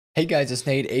Hey guys, it's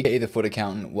Nate, aka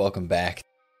TheFutAccountant. Welcome back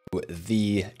to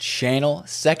the channel.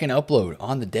 Second upload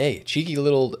on the day. Cheeky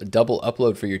little double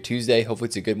upload for your Tuesday. Hopefully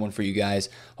it's a good one for you guys.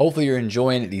 Hopefully you're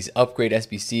enjoying these upgrade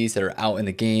SBCs that are out in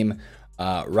the game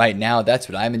right now. That's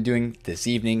what I've been doing this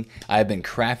evening. I've been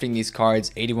crafting these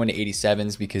cards, 81 to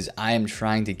 87s, because I am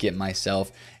trying to get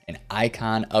myself an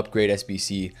icon upgrade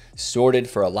SBC sorted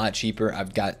for a lot cheaper.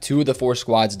 I've got 2 of the 4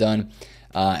 squads done.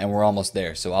 And we're almost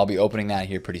there. So I'll be opening that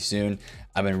here pretty soon.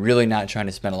 I've been really not trying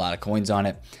to spend a lot of coins on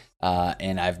it.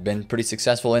 And I've been pretty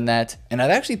successful in that. And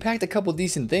I've actually packed a couple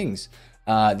decent things.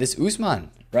 This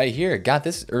Usman right here, got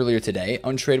this earlier today.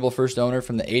 Untradeable first owner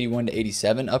from the 81 to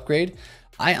 87 upgrade.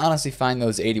 I honestly find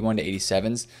those 81 to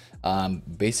 87s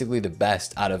basically the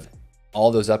best out of all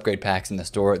those upgrade packs in the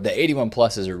store. The 81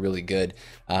 pluses are really good,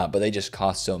 but they just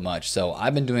cost so much. So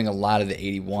I've been doing a lot of the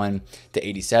 81 to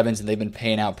 87s, and they've been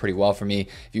paying out pretty well for me.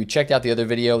 If you checked out the other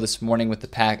video this morning with the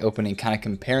pack opening, kind of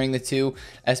comparing the two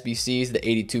SBCs, the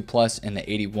 82 plus and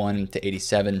the 81 to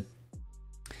 87,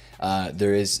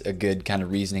 there is a good kind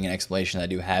of reasoning and explanation I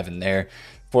do have in there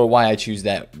for why I choose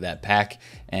that pack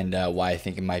and why I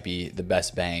think it might be the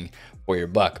best bang for your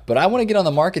buck. But I want to get on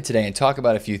the market today and talk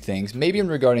about a few things, maybe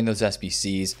regarding those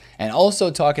SBCs, and also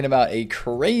talking about a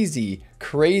crazy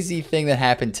thing that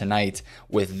happened tonight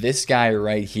with this guy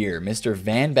right here, Mr.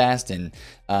 Van Basten.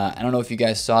 I don't know if you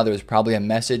guys saw, there was probably a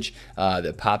message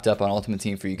that popped up on Ultimate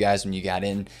Team for you guys when you got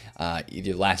in,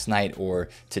 either last night or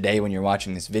today when you're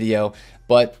watching this video.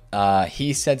 But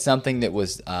he said something that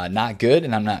was not good,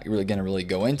 and I'm not really going to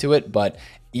go into it, but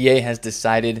EA has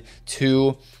decided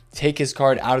to take his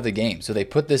card out of the game. So they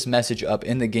put this message up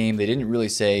in the game. They didn't really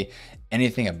say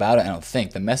anything about it, I don't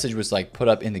think. The message was like put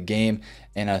up in the game,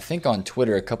 and I think on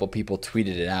Twitter a couple people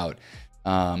tweeted it out.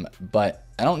 But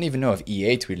I don't even know if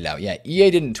EA tweeted it out. Yeah,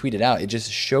 EA didn't tweet it out. It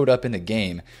just showed up in the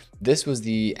game. This was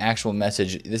the actual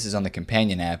message. This is on the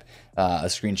companion app, a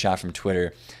screenshot from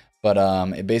Twitter. But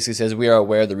it basically says, "We are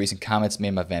aware of the recent comments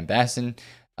made by Van Basten,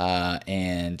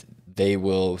 and they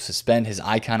will suspend his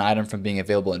icon item from being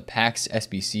available in packs,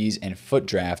 SBCs, and foot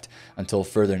draft until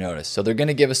further notice." So they're going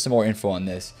to give us some more info on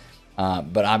this.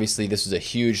 But obviously this was a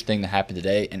huge thing that happened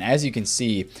today. And as you can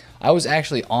see, I was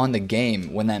actually on the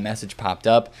game when that message popped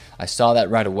up. I saw that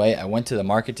right away. I went to the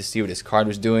market to see what his card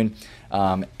was doing.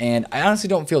 And I honestly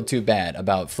don't feel too bad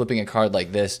about flipping a card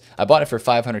like this. I bought it for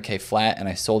 500K flat, and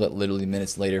I sold it literally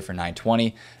minutes later for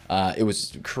 920. It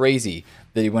was crazy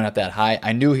that he went up that high.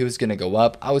 I knew he was going to go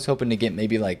up. I was hoping to get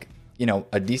maybe like, you know,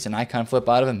 a decent icon flip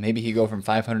out of him. Maybe he'd go from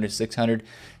 500 to 600,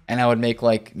 and I would make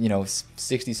like, you know,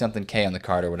 60 something K on the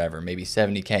card or whatever, maybe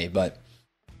 70K. But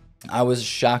I was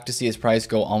shocked to see his price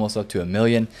go almost up to $1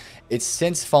 million. It's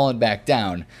since fallen back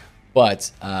down,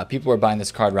 but people are buying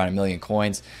this card around 1 million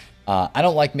coins. I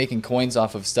don't like making coins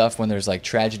off of stuff when there's like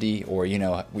tragedy, or, you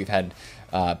know, we've had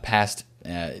past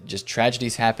just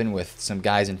tragedies happen with some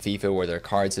guys in FIFA where their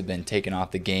cards have been taken off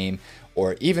the game,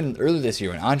 or even earlier this year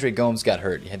when Andre Gomes got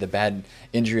hurt. He had the bad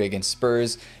injury against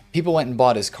Spurs. People went and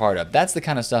bought his card up. That's the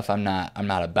kind of stuff I'm not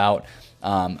about.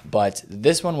 But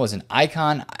this one was an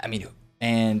icon. I mean,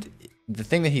 and the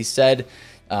thing that he said,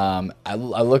 I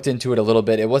looked into it a little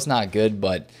bit. It was not good,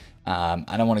 but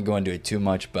I don't want to go into it too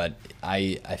much. But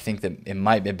I think that it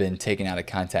might have been taken out of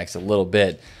context a little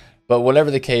bit. But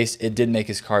whatever the case, it did make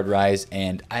his card rise.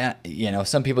 And you know,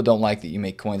 some people don't like that you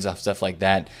make coins off stuff like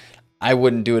that. I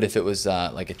wouldn't do it if it was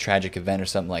like a tragic event or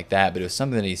something like that. But it was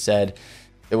something that he said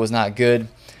that was not good.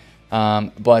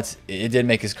 But it did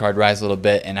make his card rise a little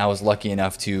bit, and I was lucky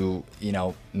enough to, you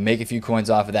know, make a few coins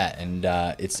off of that. And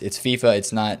it's FIFA.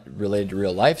 It's not related to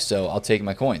real life, so I'll take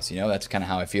my coins. You know, that's kind of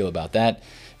how I feel about that.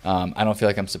 I don't feel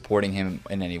like I'm supporting him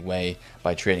in any way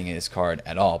by trading his card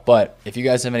at all. But if you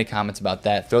guys have any comments about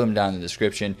that, throw them down in the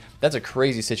description. That's a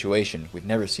crazy situation. We've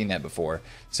never seen that before.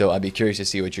 So I'd be curious to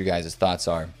see what your guys' thoughts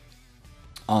are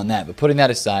on that. But putting that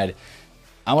aside,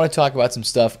 I want to talk about some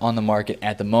stuff on the market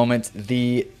at the moment.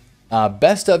 The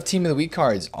best of Team of the Week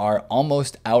cards are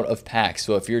almost out of packs.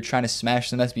 So if you're trying to smash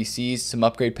some SBCs, some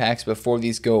upgrade packs before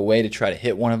these go away to try to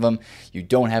hit one of them, you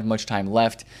don't have much time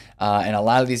left. And a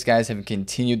lot of these guys have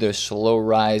continued their slow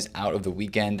rise out of the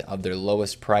weekend of their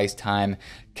lowest price time,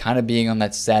 kind of being on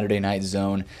that Saturday night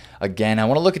zone. Again, I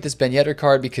want to look at this Ben Yedder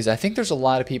card because I think there's a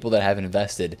lot of people that have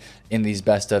invested in these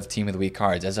best of Team of the Week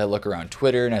cards. As I look around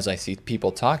Twitter and as I see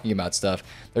people talking about stuff,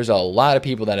 there's a lot of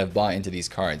people that have bought into these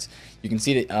cards. You can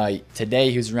see that today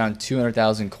he was around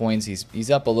 200,000 coins. He's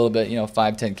up a little bit, you know,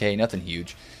 5, 10K, nothing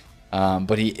huge.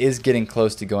 But he is getting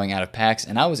close to going out of packs,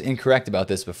 and I was incorrect about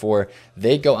this before.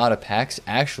 They go out of packs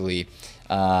actually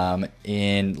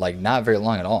in like not very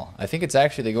long at all. I think it's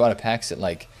actually they go out of packs at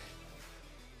like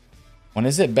When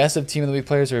is it best of team of the week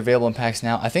players are available in packs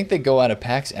now? I think they go out of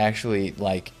packs actually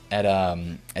like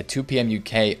at 2 p.m.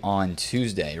 UK on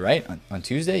Tuesday, right? On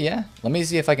Tuesday, yeah. Let me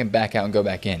see if I can back out and go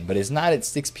back in. But it's not at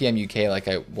 6 p.m. UK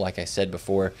like I said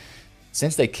before.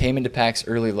 Since they came into packs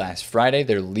early last Friday,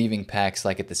 they're leaving packs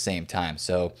like at the same time.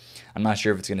 So I'm not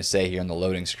sure if it's going to say here on the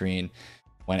loading screen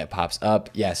when it pops up.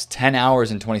 Yes, 10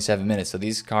 hours and 27 minutes. So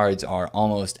these cards are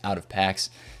almost out of packs.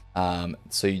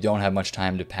 So you don't have much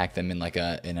time to pack them in like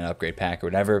in an upgrade pack or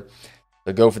whatever.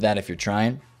 So go for that if you're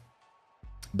trying.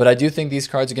 But I do think these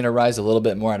cards are going to rise a little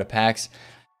bit more out of packs.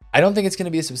 I don't think it's going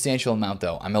to be a substantial amount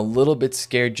though. I'm a little bit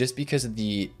scared just because of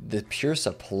the pure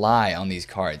supply on these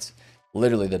cards.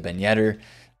 Literally the Ben Yedder.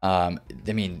 I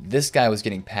mean, this guy was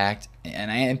getting packed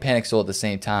and Panic sold at the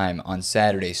same time on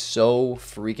Saturday so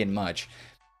freaking much.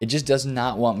 It just does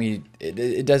not want me.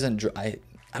 It doesn't.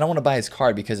 I don't want to buy his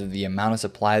card because of the amount of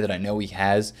supply that I know he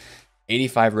has.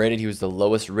 85 rated. He was the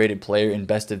lowest rated player in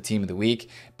best of team of the week,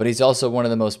 but he's also one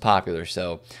of the most popular.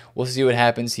 So we'll see what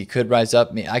happens. He could rise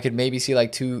up. I could maybe see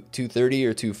like 230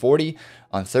 or 240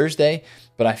 on Thursday,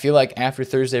 but I feel like after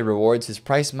Thursday rewards, his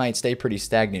price might stay pretty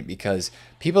stagnant because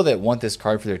people that want this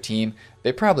card for their team,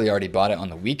 they probably already bought it on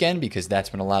the weekend because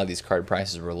that's when a lot of these card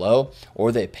prices were low,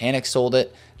 or they panic sold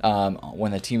it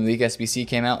when the Team of the Week SBC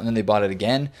came out and then they bought it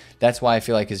again. That's why I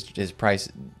feel like his price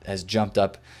has jumped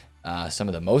up some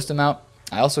of the most amount.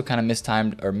 I also kind of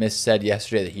missaid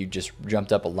yesterday that he just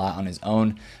jumped up a lot on his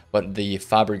own, but the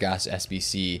Fabregas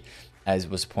SBC, as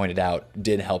was pointed out,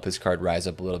 did help his card rise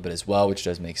up a little bit as well, which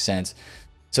does make sense.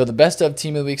 So the best of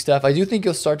team of the week stuff, I do think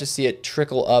you'll start to see it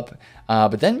trickle up,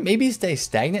 but then maybe stay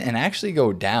stagnant and actually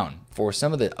go down for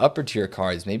some of the upper tier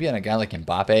cards, maybe on a guy like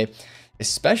Mbappe,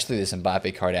 especially this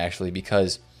Mbappe card actually,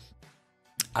 because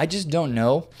I just don't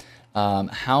know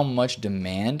how much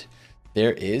demand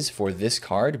there is for this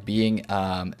card being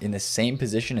in the same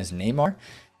position as Neymar.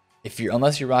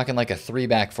 Unless you're rocking like a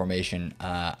 3-back formation,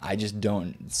 I just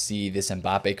don't see this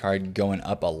Mbappe card going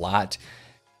up a lot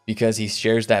because he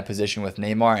shares that position with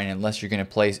Neymar, and unless you're going to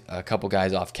play a couple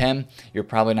guys off chem, you're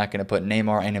probably not going to put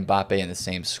Neymar and Mbappe in the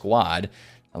same squad.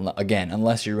 Again,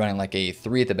 unless you're running like a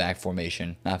 3 at the back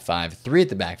formation, not 5, 3 at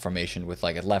the back formation with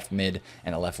like a left mid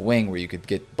and a left wing where you could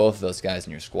get both of those guys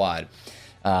in your squad.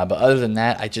 But other than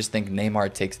that, I just think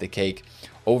Neymar takes the cake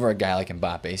over a guy like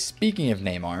Mbappe. Speaking of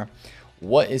Neymar,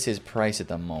 what is his price at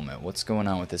the moment? What's going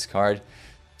on with this card?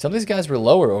 Some of these guys were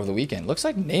lower over the weekend. Looks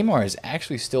like Neymar is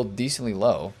actually still decently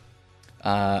low.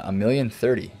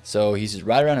 $1,030,000. So he's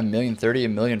right around $1,030,000,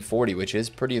 $1,040,000, which is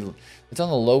pretty, it's on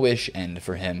the lowish end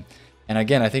for him. And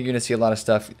again, I think you're going to see a lot of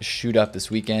stuff shoot up this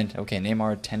weekend. Okay, Neymar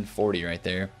 1040 right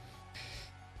there.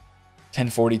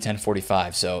 1040,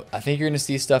 1045. So I think you're going to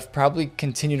see stuff probably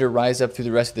continue to rise up through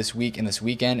the rest of this week and this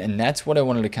weekend. And that's what I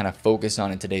wanted to kind of focus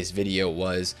on in today's video,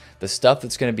 was the stuff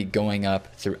that's going to be going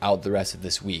up throughout the rest of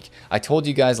this week. I told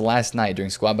you guys last night during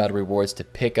Squad Battle Rewards to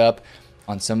pick up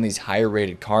on some of these higher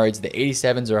rated cards. The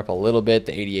 87s are up a little bit.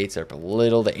 The 88s are up a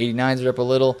little. The 89s are up a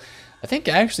little. I think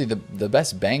actually the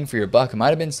best bang for your buck might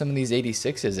have been some of these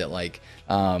 86s at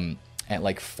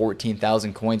like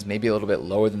 14,000 coins, maybe a little bit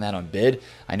lower than that on bid.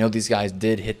 I know these guys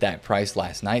did hit that price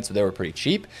last night, so they were pretty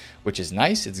cheap, which is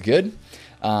nice. It's good.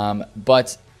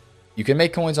 But you can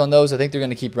make coins on those. I think they're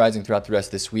going to keep rising throughout the rest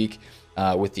of this week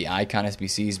with the Icon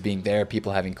SBCs being there,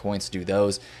 people having coins to do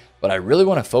those. But I really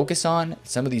want to focus on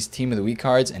some of these Team of the Week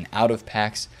cards and out of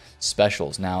packs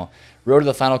specials. Now, road to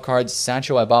the final cards.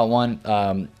 Sancho, I bought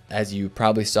one. As you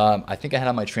probably saw, I think I had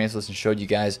on my transfer list and showed you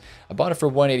guys. I bought it for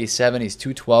 187. He's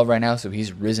 212 right now, so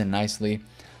he's risen nicely.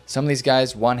 Some of these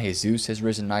guys, Juan Jesus has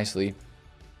risen nicely.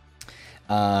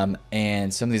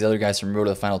 And some of these other guys from road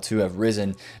to the final 2 have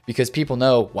risen because people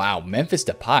know, wow, Memphis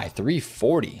Depay,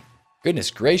 340.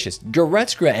 Goodness gracious.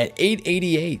 Goretzka at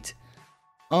 888.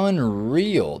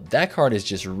 Unreal. That card is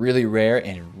just really rare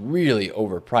and really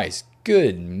overpriced.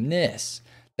 Goodness.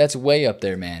 That's way up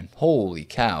there, man. Holy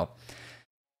cow.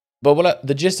 But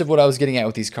the gist of what I was getting at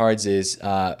with these cards is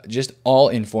just all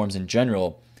informs in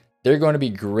general. They're going to be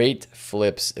great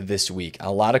flips this week.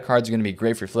 A lot of cards are going to be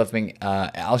great for flipping.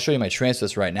 I'll show you my transfer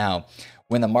list right now.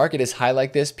 When the market is high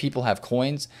like this, people have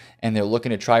coins and they're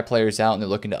looking to try players out and they're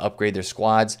looking to upgrade their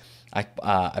squads.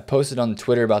 I posted on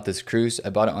Twitter about this Cruz.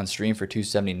 I bought it on stream for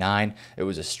 $279. It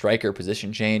was a striker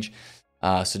position change.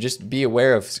 So just be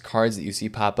aware of cards that you see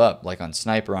pop up, like on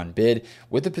Sniper, on bid.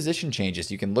 With the position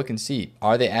changes, you can look and see,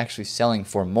 are they actually selling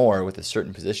for more with a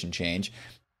certain position change?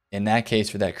 In that case,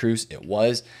 for that Cruz, it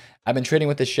was. I've been trading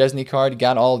with the Szczesny card,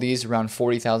 got all these around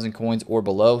 40,000 coins or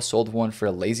below, sold one for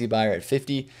a lazy buyer at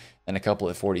 50. and a couple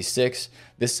at 46.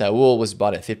 This Saul was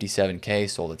bought at 57K,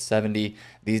 sold at 70.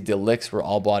 These Delicts were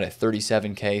all bought at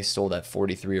 37K, sold at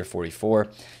 43 or 44.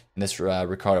 And this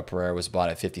Ricardo Pereira was bought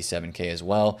at 57K as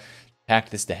well.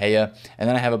 Packed this De Gea. And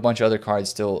then I have a bunch of other cards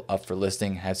still up for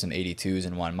listing. I have some 82s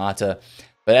and Juan Mata.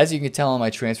 But as you can tell on my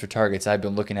transfer targets, I've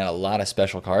been looking at a lot of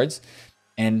special cards.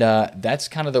 And that's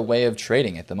kind of the way of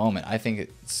trading at the moment. I think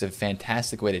it's a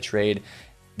fantastic way to trade.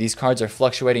 These cards are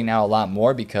fluctuating now a lot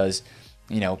more because,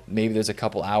 you know, maybe there's a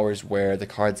couple hours where the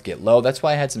cards get low. That's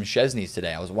why I had some Chesneys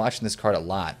today. I was watching this card a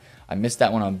lot. I missed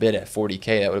that one on bid at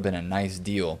 40K. That would have been a nice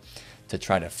deal to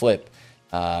try to flip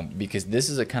because this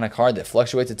is a kind of card that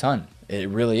fluctuates a ton. It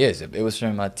really is. It was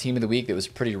from a team of the week that was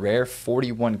pretty rare,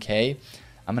 41K.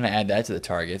 I'm going to add that to the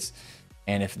targets.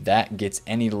 And if that gets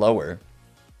any lower,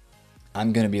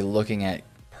 I'm going to be looking at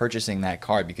purchasing that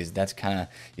card because that's kind of,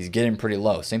 he's getting pretty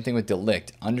low. Same thing with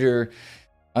Delict. Under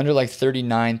like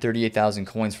 38,000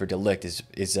 coins for Delict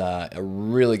is a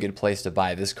really good place to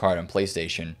buy this card on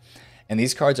PlayStation. And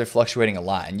these cards are fluctuating a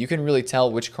lot. And you can really tell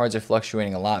which cards are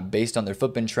fluctuating a lot based on their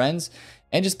footprint trends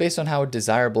and just based on how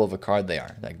desirable of a card they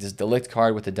are. Like this Delict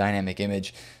card with the dynamic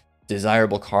image,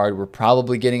 desirable card. We're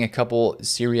probably getting a couple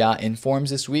Serie A informs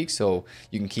this week, so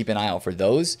you can keep an eye out for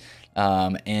those.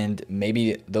 And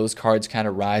maybe those cards kind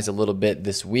of rise a little bit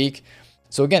this week.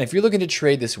 So again, if you're looking to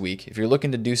trade this week, if you're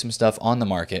looking to do some stuff on the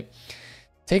market,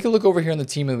 take a look over here on the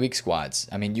Team of the Week squads.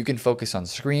 I mean, you can focus on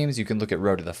screams, you can look at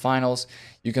Road to the Finals,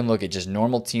 you can look at just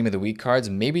normal Team of the Week cards,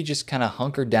 maybe just kind of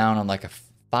hunker down on like a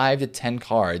 5 to 10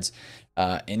 cards.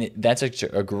 That's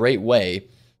a great way.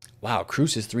 Wow,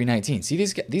 Cruz is 319. See,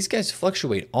 these guys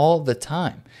fluctuate all the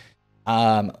time.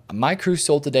 My Cruz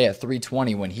sold today at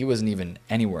 320 when he wasn't even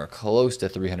anywhere close to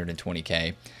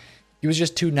 320K. He was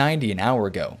just 290 an hour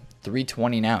ago.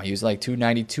 320 now. He was like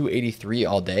 290, 283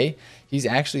 all day. He's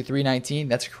actually 319.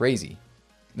 That's crazy.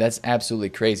 That's absolutely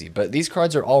crazy. But these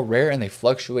cards are all rare and they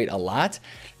fluctuate a lot.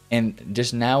 And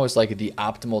just now is like the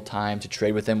optimal time to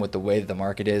trade with them with the way that the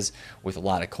market is with a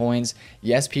lot of coins.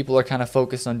 Yes, people are kind of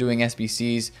focused on doing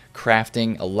SBCs,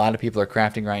 crafting. A lot of people are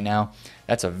crafting right now.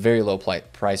 That's a very low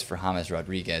price for James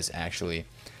Rodriguez, actually.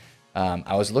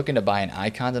 I was looking to buy an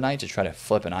icon tonight to try to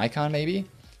flip an icon maybe.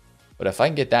 But if I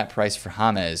can get that price for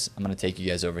James, I'm going to take you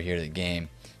guys over here to the game.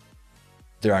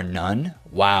 There are none?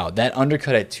 Wow, that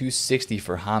undercut at 260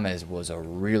 for James was a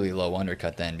really low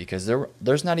undercut then because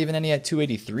there's not even any at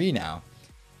 283 now.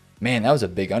 Man, that was a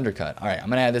big undercut. All right, I'm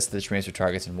going to add this to the transfer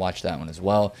targets and watch that one as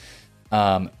well.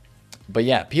 But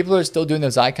yeah, people are still doing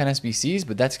those icon SBCs,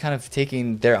 but that's kind of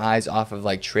taking their eyes off of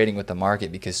like trading with the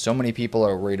market because so many people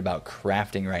are worried about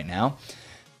crafting right now.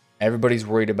 Everybody's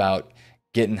worried about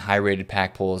getting high rated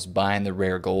pack pulls, buying the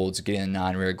rare golds, getting the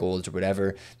non-rare golds or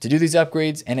whatever to do these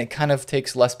upgrades, and it kind of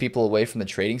takes less people away from the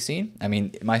trading scene. I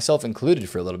mean, myself included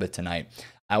for a little bit tonight.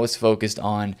 I was focused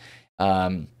on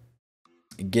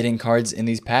getting cards in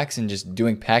these packs and just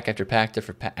doing pack after pack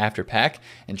after pack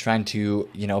and trying to,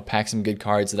 you know, pack some good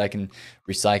cards that I can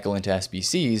recycle into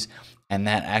SBCs, and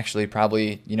that actually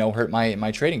probably, you know, hurt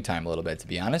my trading time a little bit, to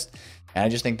be honest. And I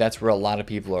just think that's where a lot of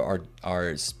people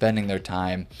are spending their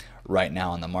time right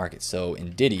now on the market. So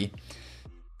in Diddy,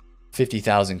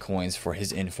 50,000 coins for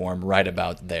his inform right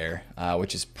about there,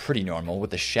 which is pretty normal.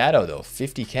 With the shadow though,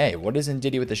 50K. What is in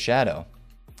Diddy with the shadow?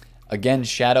 Again,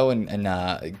 shadow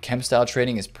and chem style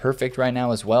trading is perfect right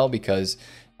now as well because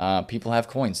people have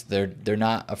coins. They're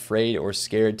not afraid or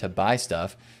scared to buy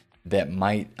stuff that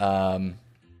might have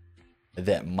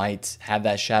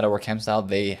that shadow or chem style.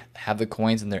 They have the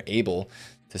coins and they're able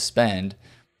to spend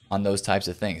on those types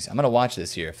of things. I'm gonna watch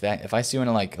this here. If I see one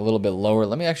like a little bit lower,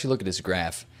 let me actually look at this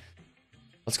graph.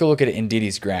 Let's go look at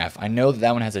Ndiddy's graph. I know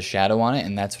that one has a shadow on it,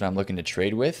 and that's what I'm looking to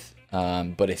trade with.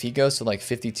 But if he goes to like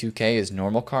 52K as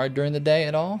normal card during the day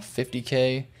at all,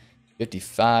 50K,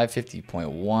 55,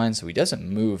 50.1, so he doesn't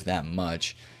move that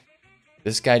much.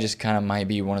 This guy just kind of might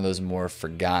be one of those more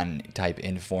forgotten type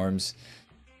informs.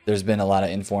 There's been a lot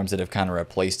of informs that have kind of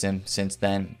replaced him since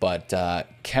then, but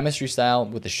chemistry style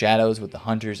with the shadows, with the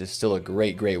hunters is still a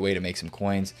great way to make some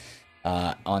coins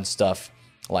on stuff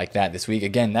like that this week.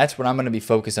 Again, that's what I'm going to be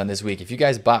focused on this week. If you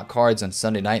guys bought cards on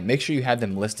Sunday night, make sure you have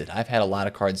them listed. I've had a lot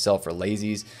of cards sell for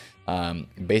lazies.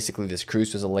 Basically, this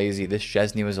Cruz was a lazy, this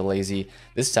Chesney was a lazy,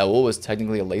 this Saul was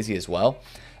technically a lazy as well.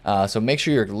 So make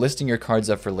sure you're listing your cards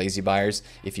up for lazy buyers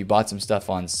if you bought some stuff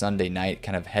on Sunday night,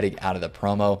 kind of heading out of the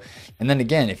promo. And then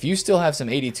again, if you still have some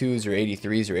 82s or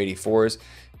 83s or 84s,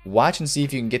 watch and see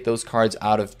if you can get those cards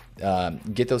out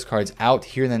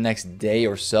here in the next day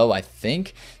or so. I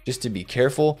think just to be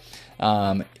careful.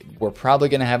 We're probably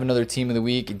going to have another team of the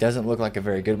week. It doesn't look like a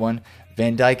very good one.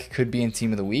 Van Dijk could be in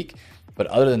team of the week. But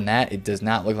other than that, it does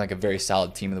not look like a very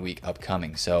solid team of the week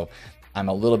upcoming. So I'm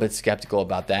a little bit skeptical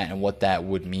about that and what that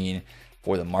would mean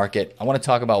for the market. I want to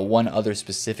talk about one other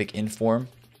specific inform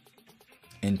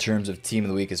in terms of team of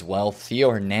the week as well.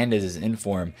 Theo Hernandez's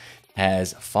inform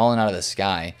has fallen out of the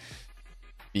sky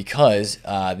because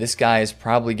this guy is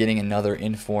probably getting another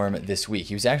inform this week.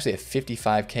 He was actually at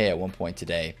 55K at one point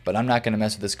today, but I'm not going to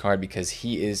mess with this card because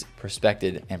he is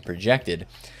prospected and projected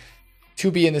to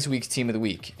be in this week's team of the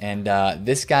week. And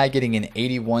this guy getting an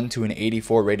 81 to an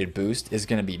 84 rated boost is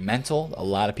going to be mental. A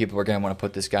lot of people are going to want to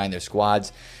put this guy in their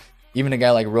squads. Even a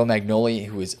guy like Romagnoli,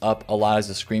 who is up a lot as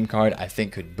a scream card, I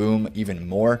think could boom even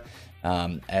more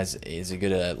as is a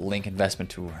good link investment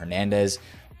to Hernandez.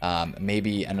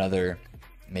 Maybe another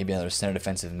center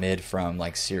defensive mid from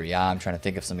like Serie A. I'm trying to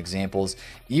think of some examples.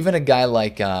 Even a guy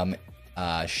like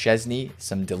Chesney,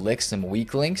 some Delicts, some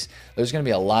weak links. There's going to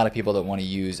be a lot of people that want to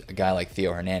use a guy like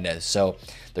Theo Hernandez. So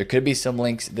there could be some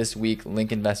links this week,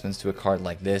 link investments to a card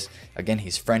like this. Again,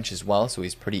 he's French as well, so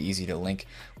he's pretty easy to link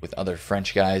with other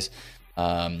French guys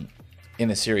in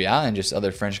the Serie A and just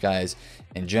other French guys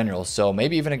in general. So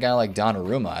maybe even a guy like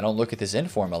Donnarumma. I don't look at this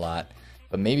inform a lot,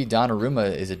 but maybe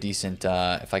Donnarumma is a decent,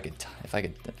 if I could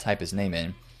type his name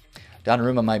in,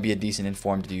 Donnarumma might be a decent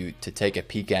inform to take a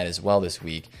peek at as well this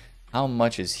week. How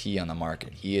much is he on the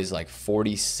market? He is like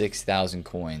 46,000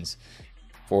 coins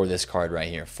for this card right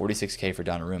here. 46K for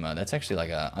Donnarumma. That's actually like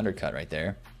a undercut right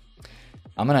there.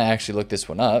 I'm going to actually look this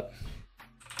one up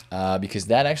because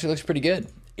that actually looks pretty good.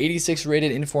 86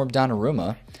 rated informed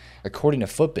Donnarumma, according to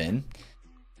Footbin.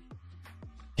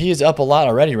 He is up a lot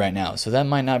already right now, so that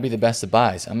might not be the best of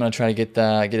buys. I'm going to try to get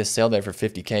a sale there for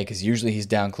 50K because usually he's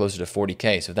down closer to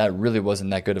 40K, so that really wasn't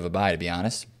that good of a buy, to be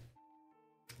honest.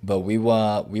 But we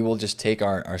will just take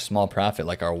our small profit,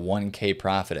 like our 1K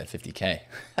profit at 50K.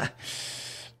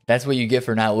 That's what you get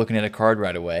for not looking at a card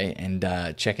right away and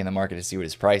checking the market to see what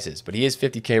his price is. But he is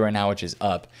 50K right now, which is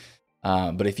up.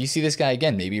 But if you see this guy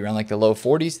again, maybe around like the low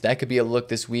 40s, that could be a look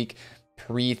this week,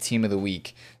 pre-team of the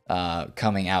week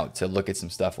coming out to look at some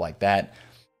stuff like that.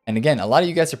 And again, a lot of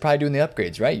you guys are probably doing the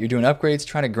upgrades, right? You're doing upgrades,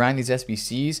 trying to grind these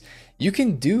SBCs. You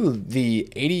can do the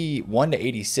 81 to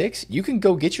 86. You can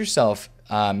go get yourself,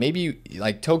 maybe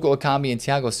like Toko Akambi and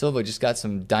Thiago Silva just got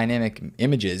some dynamic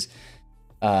images.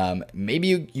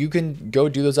 Maybe you can go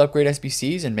do those upgrade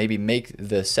SBCs and maybe make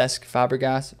the Cesc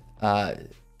Fabregas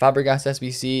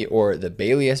SBC or the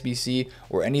Bailey SBC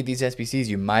or any of these SBCs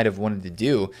you might have wanted to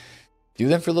do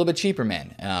them for a little bit cheaper,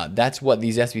 man. That's what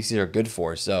these SBCs are good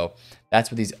for. So that's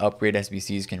what these upgrade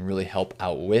SBCs can really help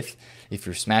out with. If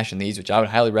you're smashing these, which I would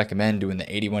highly recommend doing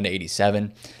the 81 to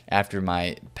 87 after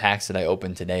my packs that I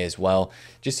opened today as well.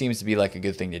 Just seems to be like a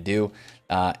good thing to do.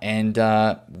 And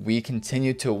we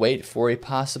continue to wait for a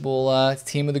possible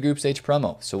team of the group stage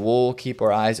promo. So we'll keep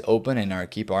our eyes open and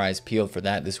keep our eyes peeled for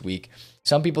that this week.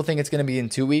 Some people think it's going to be in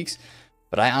 2 weeks,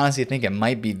 but I honestly think it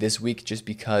might be this week just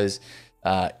because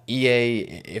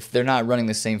EA, if they're not running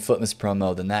the same Footmas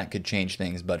promo, then that could change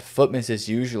things. But Footmas is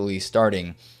usually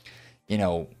starting,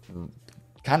 kind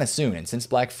of soon. And since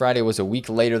Black Friday was a week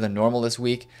later than normal this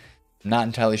week, I'm not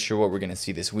entirely sure what we're going to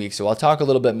see this week. So I'll talk a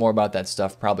little bit more about that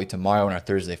stuff probably tomorrow in our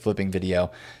Thursday flipping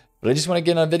video. But I just want to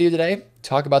get on a video today,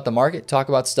 talk about the market, talk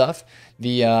about stuff.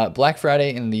 The Black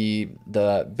Friday and the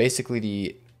basically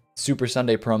the Super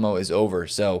Sunday promo is over.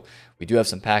 So we do have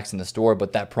some packs in the store,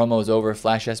 but that promo is over.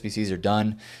 Flash SBCs are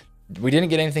done. We didn't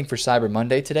get anything for Cyber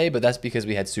Monday today, but that's because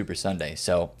we had Super Sunday.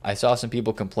 So I saw some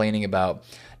people complaining about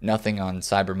nothing on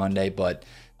Cyber Monday, but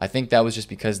I think that was just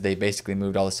because they basically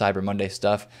moved all the Cyber Monday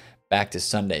stuff back to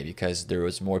Sunday because there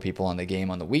was more people on the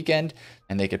game on the weekend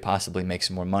and they could possibly make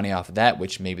some more money off of that,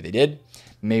 which maybe they did,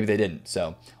 maybe they didn't.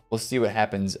 So we'll see what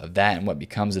happens of that and what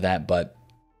becomes of that. But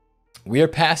we are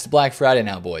past Black Friday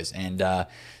now, boys, and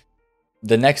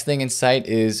the next thing in sight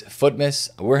is Footmas.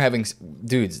 We're having,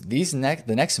 dudes,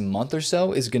 the next month or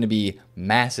so is going to be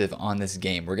massive on this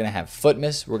game. We're going to have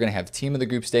Footmas. We're going to have Team of the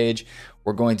Group Stage.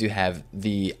 We're going to have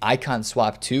the Icon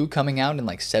Swap 2 coming out in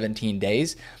like 17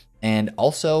 days. And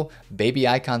also baby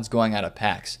icons going out of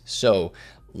packs. So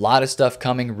a lot of stuff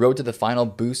coming. Road to the Final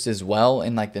boost as well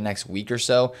in like the next week or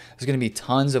so. There's going to be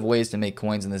tons of ways to make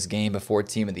coins in this game before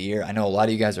Team of the Year. I know a lot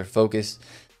of you guys are focused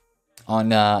on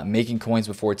making coins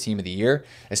before Team of the Year,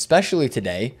 especially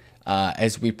today.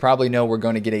 As we probably know, we're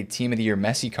going to get a Team of the Year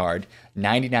Messi card,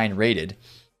 99 rated,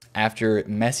 after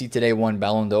Messi today won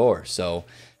Ballon d'Or. So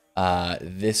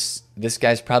This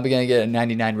guy's probably going to get a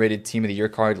 99 rated Team of the Year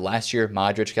card. Last year,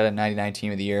 Modric got a 99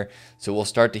 Team of the Year. So we'll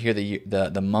start to hear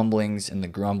the mumblings and the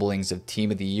grumblings of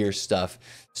Team of the Year stuff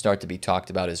start to be talked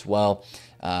about as well,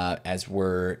 as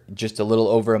we're just a little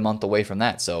over a month away from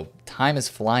that. So time is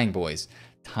flying, boys.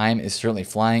 Time is certainly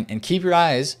flying. And keep your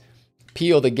eyes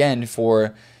peeled again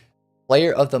for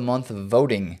Player of the Month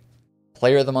voting.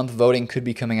 Player of the Month voting could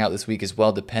be coming out this week as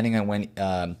well, depending on when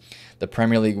the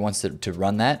Premier League wants to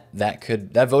run that.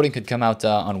 That voting could come out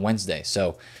on Wednesday.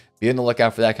 So be on the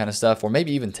lookout for that kind of stuff, or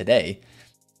maybe even today.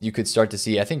 You could start to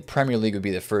see. I think Premier League would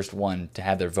be the first one to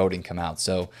have their voting come out.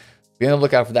 So be on the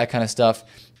lookout for that kind of stuff,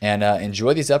 and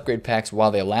enjoy these upgrade packs while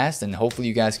they last. And hopefully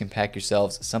you guys can pack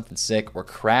yourselves something sick or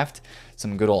craft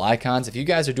some good old icons. If you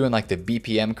guys are doing like the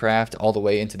BPM craft all the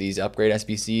way into these upgrade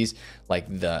SBCs, like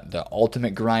the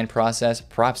ultimate grind process,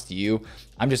 props to you.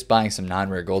 I'm just buying some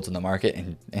non-rare golds on the market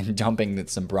and dumping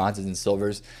some bronzes and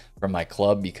silvers from my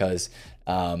club, because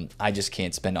I just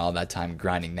can't spend all that time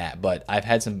grinding that. But I've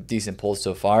had some decent pulls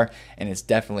so far, and it's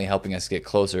definitely helping us get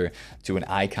closer to an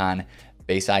icon,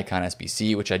 base icon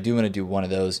SBC, which I do want to do one of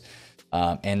those.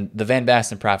 And the Van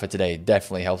Basten profit today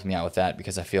definitely helps me out with that,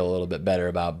 because I feel a little bit better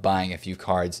about buying a few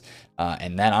cards.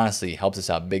 And that honestly helps us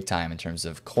out big time in terms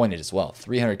of coinage as well.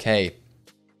 300K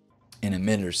in a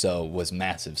minute or so was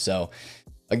massive. So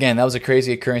again, that was a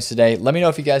crazy occurrence today. Let me know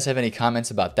if you guys have any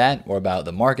comments about that, or about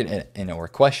the market, and or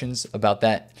questions about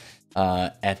that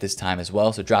at this time as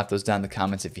well. So drop those down in the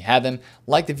comments if you have them.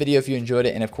 Like the video if you enjoyed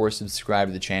it, and of course subscribe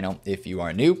to the channel if you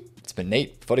are new. It's been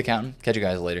Nate, FUTAccountant. Catch you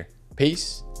guys later.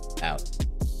 Peace out.